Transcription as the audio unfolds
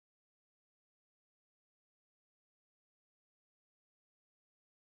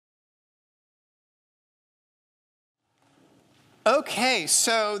Okay,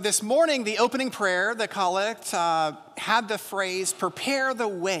 so this morning, the opening prayer, the collect, had the phrase, prepare the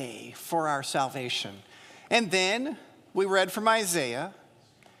way for our salvation. And then we read from Isaiah,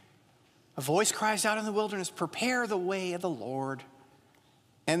 a voice cries out in the wilderness, prepare the way of the Lord.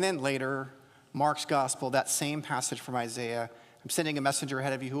 And then later, Mark's gospel, that same passage from Isaiah, I'm sending a messenger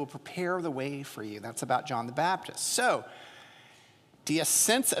ahead of you who will prepare the way for you. That's about John the Baptist. So, do you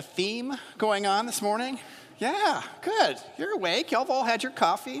sense a theme going on this morning? Yeah, good. You're awake. Y'all have all had your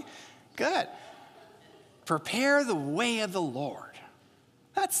coffee. Good. Prepare the way of the Lord.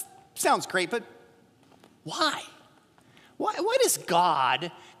 That sounds great, but why? Why does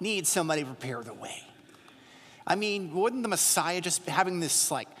God need somebody to prepare the way? I mean, wouldn't the Messiah just having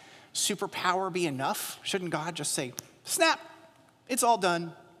this superpower be enough? Shouldn't God just say, snap, it's all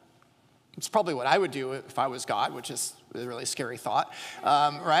done? It's probably what I would do if I was God, which is a really scary thought,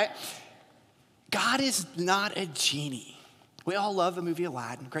 right? God is not a genie. We all love the movie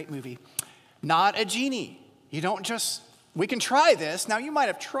Aladdin, great movie. Not a genie. We can try this. Now, you might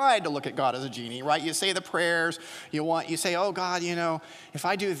have tried to look at God as a genie, right? You say the prayers, you say, oh God, if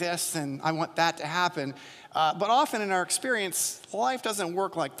I do this, then I want that to happen. But often in our experience, life doesn't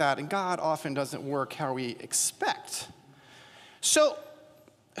work like that, and God often doesn't work how we expect. So,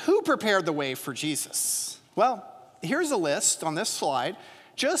 who prepared the way for Jesus? Well, here's a list on this slide.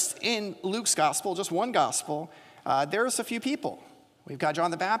 Just in Luke's gospel, just one gospel, there's a few people. We've got John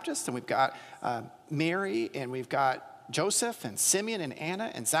the Baptist, and we've got Mary, and we've got Joseph, and Simeon, and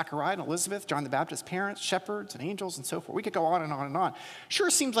Anna, and Zachariah, and Elizabeth, John the Baptist's parents, shepherds, and angels, and so forth. We could go on and on and on. Sure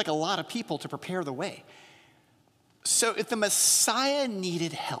seems like a lot of people to prepare the way. So if the Messiah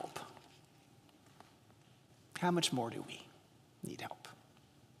needed help, how much more do we need help?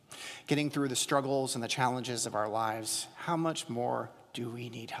 Getting through the struggles and the challenges of our lives, how much more do we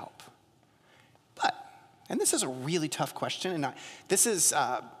need help? And this is a really tough question, and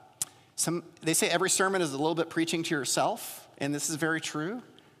they say every sermon is a little bit preaching to yourself, and this is very true.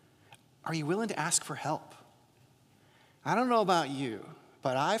 Are you willing to ask for help? I don't know about you,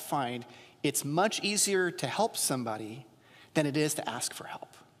 but I find it's much easier to help somebody than it is to ask for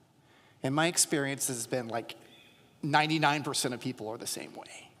help. And my experience has been 99% of people are the same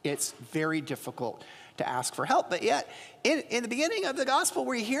way. It's very difficult to ask for help. But yet, in the beginning of the gospel,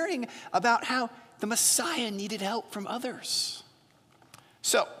 we're hearing about how the Messiah needed help from others.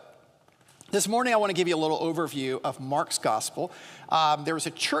 So, this morning I want to give you a little overview of Mark's gospel. There's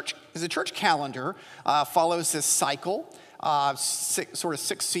a church calendar, follows this cycle.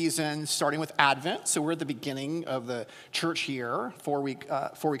 Six seasons, starting with Advent. So we're at the beginning of the church year, 4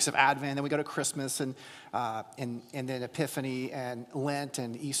 weeks of Advent. Then we go to Christmas and then Epiphany and Lent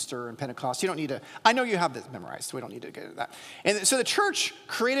and Easter and Pentecost. You don't need to. I know you have this memorized, so we don't need to get into that. And so the church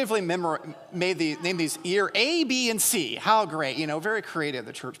creatively named these year A, B, and C. How great! Very creative,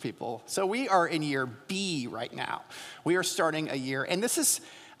 the church people. So we are in year B right now. We are starting a year, and this is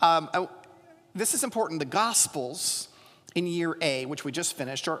important. The Gospels in year A, which we just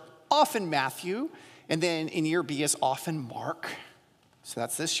finished, are often Matthew, and then in year B is often Mark. So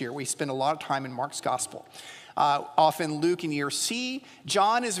that's this year. We spend a lot of time in Mark's gospel. Often Luke in year C.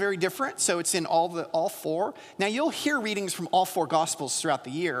 John is very different, so it's in all four. Now you'll hear readings from all four gospels throughout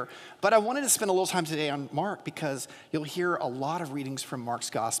the year, but I wanted to spend a little time today on Mark because you'll hear a lot of readings from Mark's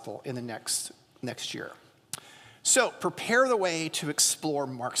gospel in the next year. So prepare the way to explore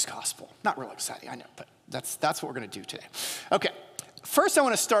Mark's gospel. Not real exciting, I know, but that's what we're going to do today. Okay, first I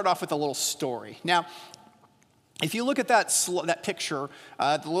want to start off with a little story. Now, if you look at that picture,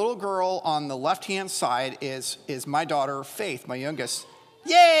 the little girl on the left-hand side is my daughter, Faith, my youngest.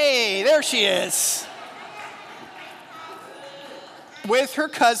 Yay, there she is. With her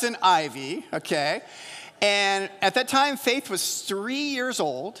cousin, Ivy, okay? And at that time, Faith was 3 years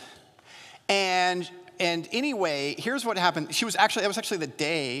old, and anyway, here's what happened. That was actually the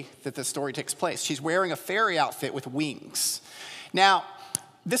day that the story takes place. She's wearing a fairy outfit with wings. Now,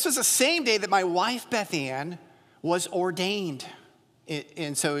 this was the same day that my wife, Beth Ann, was ordained.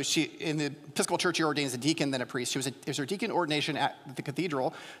 And so in the Episcopal Church, you're ordained as a deacon, then a priest. It was her deacon ordination at the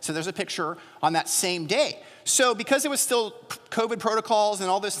cathedral. So there's a picture on that same day. So because it was still COVID protocols and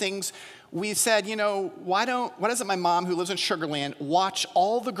all those things, we said, why doesn't my mom, who lives in Sugar Land, watch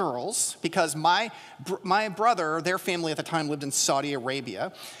all the girls? Because my brother, their family at the time lived in Saudi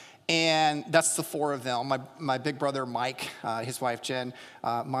Arabia. And that's the four of them, my big brother, Mike, his wife, Jen,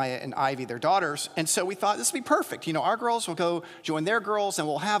 Maya, and Ivy, their daughters. And so we thought this would be perfect. Our girls will go join their girls, and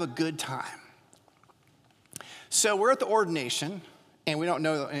we'll have a good time. So we're at the ordination, and we don't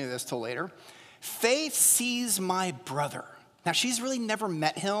know any of this till later. Faith sees my brother. Now, she's really never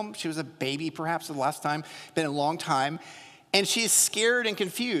met him. She was a baby, perhaps, the last time. Been a long time. And she's scared and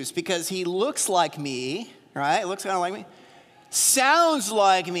confused because he looks like me, right? Looks kind of like me. Sounds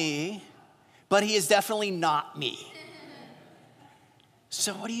like me, but he is definitely not me.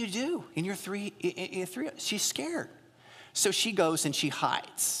 So what do you do in your three? She's scared. So she goes and she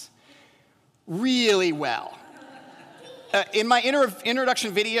hides really well. In my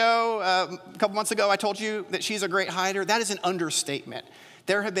introduction video a couple months ago, I told you that she's a great hider. That is an understatement.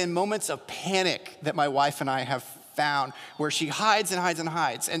 There have been moments of panic that my wife and I have found where she hides and hides and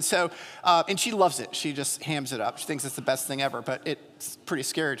hides. And so, and she loves it. She just hams it up. She thinks it's the best thing ever, but it's pretty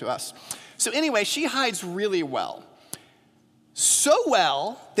scary to us. So anyway, she hides really well. So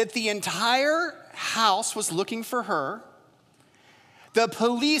well that the entire house was looking for her. The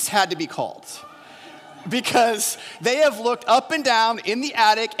police had to be called because they have looked up and down in the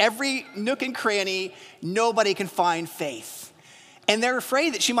attic, every nook and cranny. Nobody can find Faith. And they're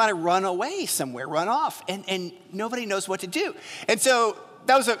afraid that she might have run away somewhere, run off, and nobody knows what to do. And so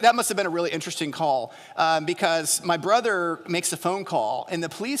that must have been a really interesting call because my brother makes a phone call, and the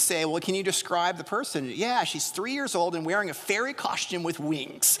police say, well, can you describe the person? Yeah, she's 3 years old and wearing a fairy costume with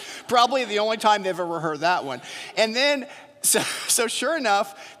wings. Probably the only time they've ever heard that one. And then, so sure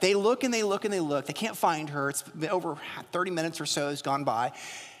enough, they look and they look and they look. They can't find her. It's been over 30 minutes or so has gone by.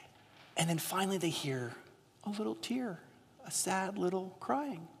 And then finally they hear a little tear. A sad little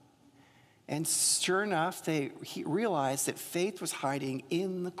crying. And sure enough, he realized that Faith was hiding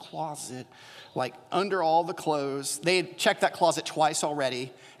in the closet, like under all the clothes. They had checked that closet twice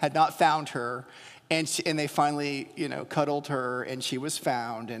already, had not found her. And they finally, cuddled her, and she was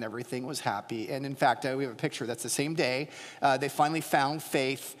found, and everything was happy. And in fact, we have a picture that's the same day. They finally found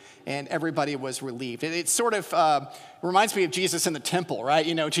Faith, and everybody was relieved. It sort of reminds me of Jesus in the temple, right?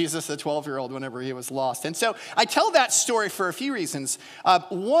 Jesus, the 12-year-old, whenever he was lost. And so I tell that story for a few reasons.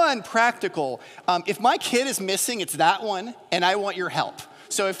 One, practical. If my kid is missing, it's that one, and I want your help.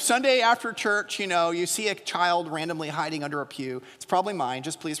 So if Sunday after church, you see a child randomly hiding under a pew, it's probably mine.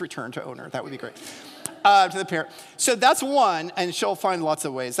 Just please return to owner. That would be great. To the parent. So that's one, and she'll find lots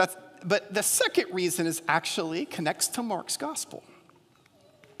of ways. But the second reason is actually connects to Mark's gospel.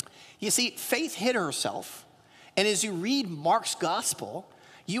 You see, Faith hid herself, and as you read Mark's gospel,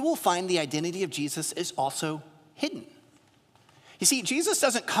 you will find the identity of Jesus is also hidden. You see, Jesus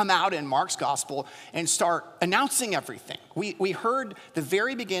doesn't come out in Mark's gospel and start announcing everything. We heard the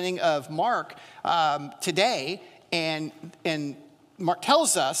very beginning of Mark today, and Mark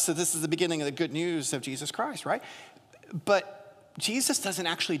tells us that this is the beginning of the good news of Jesus Christ, right? But Jesus doesn't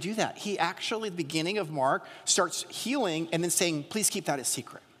actually do that. He actually, at the beginning of Mark, starts healing and then saying, please keep that a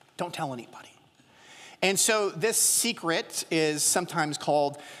secret. Don't tell anybody. And so this secret is sometimes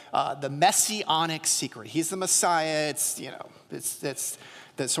called the messianic secret. He's the Messiah. It's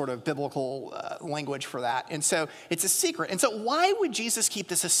the sort of biblical language for that. And so it's a secret. And so why would Jesus keep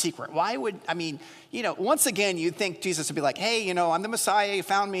this a secret? Once again, you'd think Jesus would be like, hey, I'm the Messiah. You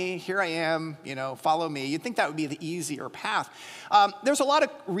found me. Here I am. Follow me. You'd think that would be the easier path. There's a lot of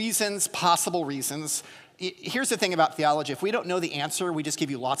reasons, possible reasons. Here's the thing about theology. If we don't know the answer, we just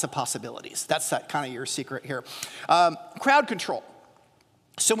give you lots of possibilities. That's that kind of your secret here. Crowd control.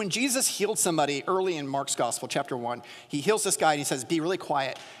 So when Jesus healed somebody early in Mark's gospel, chapter 1, he heals this guy and he says, be really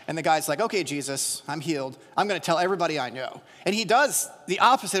quiet. And the guy's like, okay, Jesus, I'm healed. I'm going to tell everybody I know. And he does the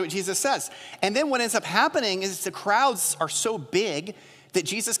opposite of what Jesus says. And then what ends up happening is the crowds are so big that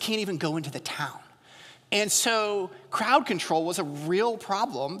Jesus can't even go into the town. And so crowd control was a real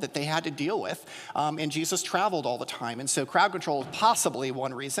problem that they had to deal with, and Jesus traveled all the time. And so crowd control is possibly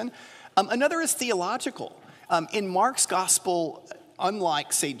one reason. Another is theological. In Mark's gospel,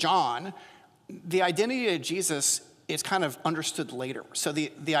 unlike, say, John, the identity of Jesus is kind of understood later. So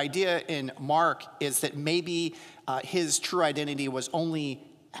the idea in Mark is that maybe his true identity was only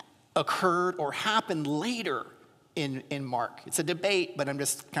occurred or happened later in Mark. It's a debate, but I'm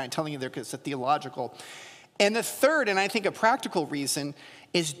just kind of telling you there because it's a theological. And the third, and I think a practical reason,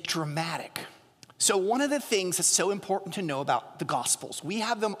 is dramatic. So one of the things that's so important to know about the Gospels, we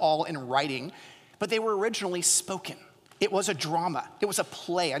have them all in writing, but they were originally spoken. It was a drama. It was a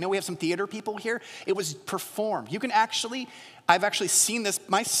play. I know we have some theater people here. It was performed. I've actually seen this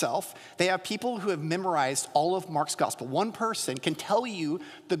myself. They have people who have memorized all of Mark's gospel. One person can tell you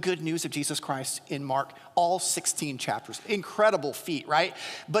the good news of Jesus Christ in Mark, all 16 chapters. Incredible feat, right?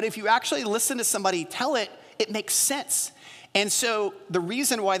 But if you actually listen to somebody tell it, it makes sense. And so the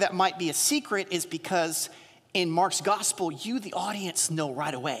reason why that might be a secret is because in Mark's gospel, you, the audience, know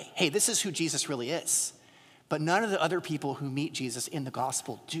right away, hey, this is who Jesus really is. but none of the other people who meet Jesus in the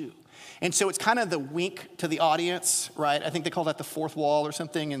gospel do. And so it's kind of the wink to the audience, right? I think they call that the fourth wall or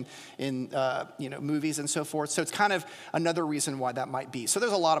something in movies and so forth. So it's kind of another reason why that might be. So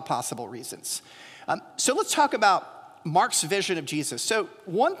there's a lot of possible reasons. So let's talk about Mark's vision of Jesus. So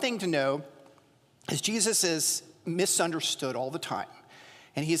one thing to know is Jesus is misunderstood all the time,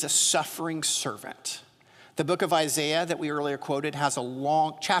 and he's a suffering servant. The book of Isaiah that we earlier quoted has a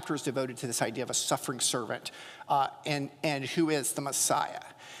long chapters devoted to this idea of a suffering servant and who is the Messiah.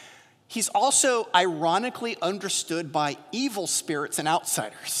 He's also ironically understood by evil spirits and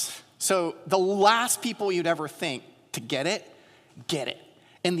outsiders. So the last people you'd ever think to get it.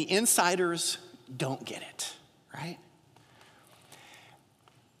 And the insiders don't get it, right?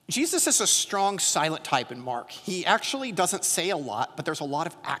 Jesus is a strong silent type in Mark. He actually doesn't say a lot, but there's a lot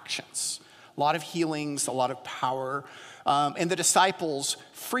of actions, a lot of healings, a lot of power. And the disciples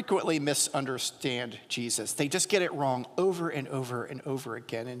frequently misunderstand Jesus. They just get it wrong over and over and over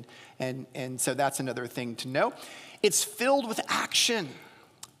again. And so that's another thing to know. It's filled with action.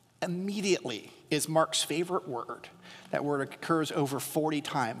 Immediately is Mark's favorite word. That word occurs over 40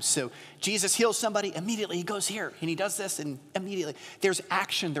 times. So Jesus heals somebody, immediately he goes here, and he does this, and immediately. There's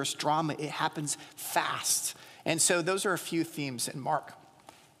action, there's drama, it happens fast. And so those are a few themes in Mark.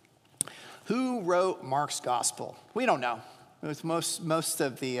 Who wrote Mark's gospel? We don't know. It was most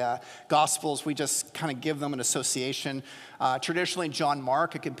of the gospels, we just kind of give them an association. Traditionally, John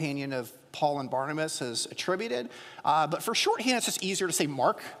Mark, a companion of Paul and Barnabas, is attributed. But for shorthand, it's just easier to say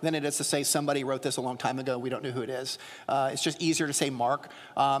Mark than it is to say somebody wrote this a long time ago. We don't know who it is. It's just easier to say Mark.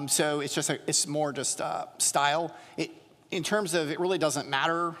 So it's more just style. In terms of, it really doesn't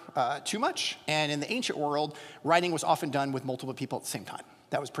matter too much. And in the ancient world, writing was often done with multiple people at the same time.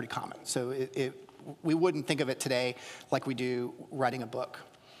 That was pretty common. So we wouldn't think of it today like we do writing a book.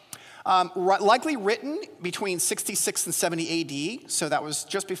 Likely written between 66 and 70 AD. So that was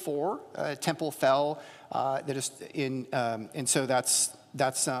just before temple fell. And so that's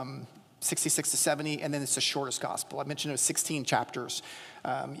 66 to 70. And then it's the shortest gospel. I mentioned it was 16 chapters.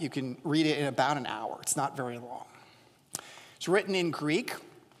 You can read it in about an hour. It's not very long. It's written in Greek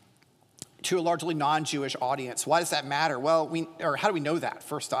to a largely non-Jewish audience. Why does that matter? Well, how do we know that,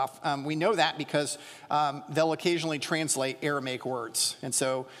 first off? We know that because they'll occasionally translate Aramaic words. And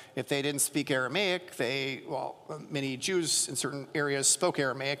so if they didn't speak Aramaic, many Jews in certain areas spoke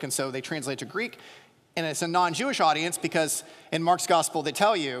Aramaic, and so they translate to Greek. And it's a non-Jewish audience because in Mark's gospel, they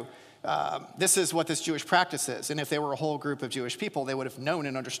tell you, this is what this Jewish practice is. And if they were a whole group of Jewish people, they would have known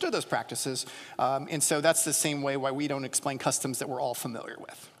and understood those practices. And so that's the same way why we don't explain customs that we're all familiar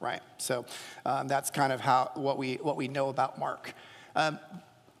with, right? So that's kind of what we know about Mark.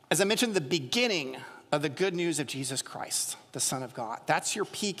 As I mentioned, the beginning of the good news of Jesus Christ, the Son of God. That's your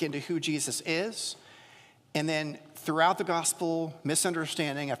peek into who Jesus is. And then throughout the gospel,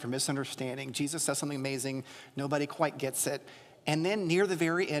 misunderstanding after misunderstanding, Jesus says something amazing. Nobody quite gets it. And then near the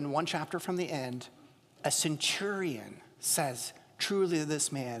very end, one chapter from the end, a centurion says, truly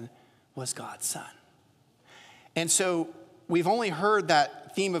this man was God's son. And so we've only heard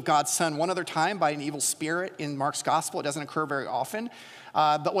that theme of God's son one other time by an evil spirit in Mark's gospel. It doesn't occur very often.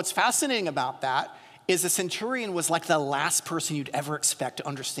 But what's fascinating about that is the centurion was like the last person you'd ever expect to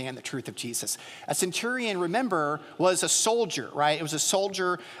understand the truth of Jesus. A centurion, remember, was a soldier, right? It was a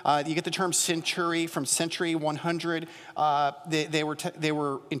soldier. You get the term century from century 100. They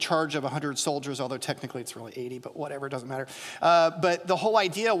were in charge of 100 soldiers, although technically it's really 80, but whatever, it doesn't matter. But the whole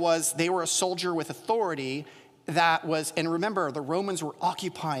idea was they were a soldier with authority and remember, the Romans were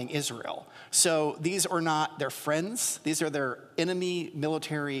occupying Israel. So these are not their friends. These are their enemy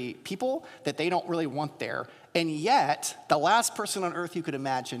military people that they don't really want there. And yet, the last person on earth you could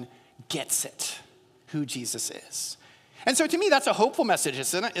imagine gets it, who Jesus is. And so to me, that's a hopeful message,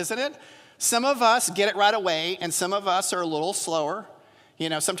 isn't it? Some of us get it right away, and some of us are a little slower.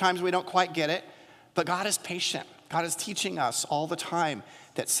 Sometimes we don't quite get it, but God is patient. God is teaching us all the time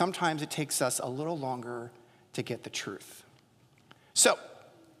that sometimes it takes us a little longer to get the truth. So,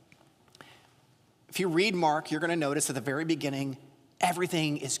 if you read Mark, you're going to notice at the very beginning,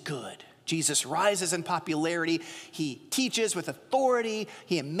 everything is good. Jesus rises in popularity. He teaches with authority.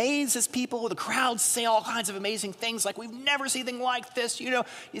 He amazes people. The crowds say all kinds of amazing things like, we've never seen anything like this.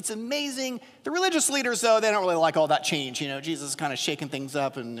 It's amazing. The religious leaders, though, they don't really like all that change. Jesus is kind of shaking things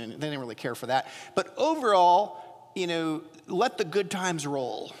up, and they didn't really care for that. But overall, let the good times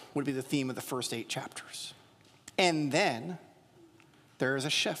roll would be the theme of the first 8 chapters. And then there is a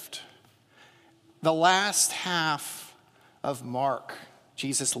shift. The last half of Mark,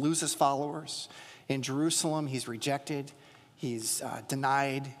 Jesus loses followers. In Jerusalem, he's rejected, he's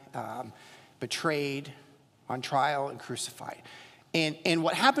denied, betrayed, on trial and crucified. And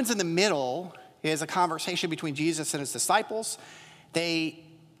what happens in the middle is a conversation between Jesus and his disciples. They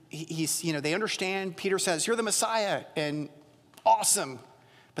understand. Peter says, "You're the Messiah," and awesome.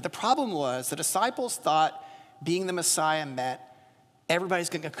 But the problem was the disciples thought being the Messiah meant everybody's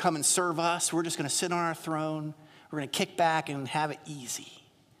going to come and serve us. We're just going to sit on our throne. We're going to kick back and have it easy.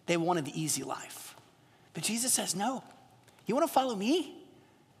 They wanted the easy life. But Jesus says, no. You want to follow me?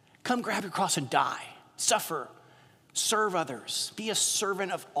 Come grab your cross and die. Suffer. Serve others. Be a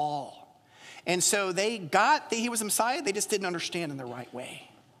servant of all. And so they got that he was the Messiah. They just didn't understand in the right way.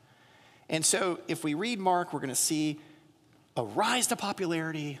 And so if we read Mark, we're going to see a rise to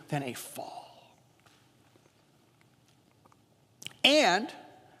popularity, then a fall. And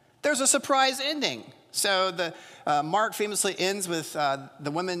there's a surprise ending. So Mark famously ends with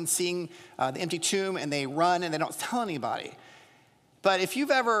the women seeing the empty tomb, and they run and they don't tell anybody. But if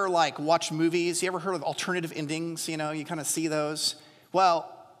you've ever watched movies, you ever heard of alternative endings? You kind of see those.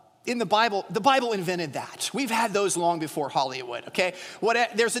 Well, in the Bible invented that. We've had those long before Hollywood, okay?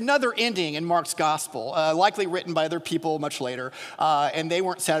 There's another ending in Mark's gospel, likely written by other people much later, and they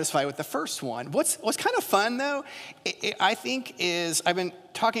weren't satisfied with the first one. What's kind of fun, though, I think is, I've been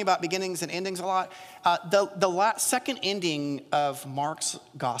talking about beginnings and endings a lot. The second ending of Mark's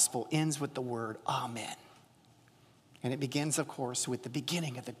gospel ends with the word amen. And it begins, of course, with the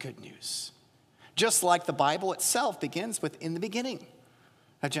beginning of the good news. Just like the Bible itself begins with in the beginning.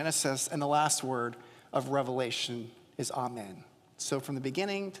 Genesis, and the last word of Revelation is amen. So from the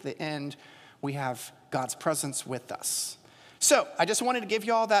beginning to the end, we have God's presence with us. So I just wanted to give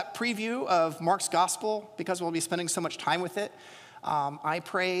you all that preview of Mark's gospel because we'll be spending so much time with it. I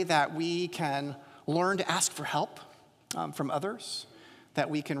pray that we can learn to ask for help from others,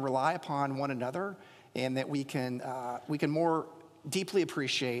 that we can rely upon one another, and that we can more deeply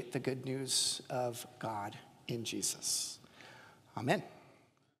appreciate the good news of God in Jesus. Amen.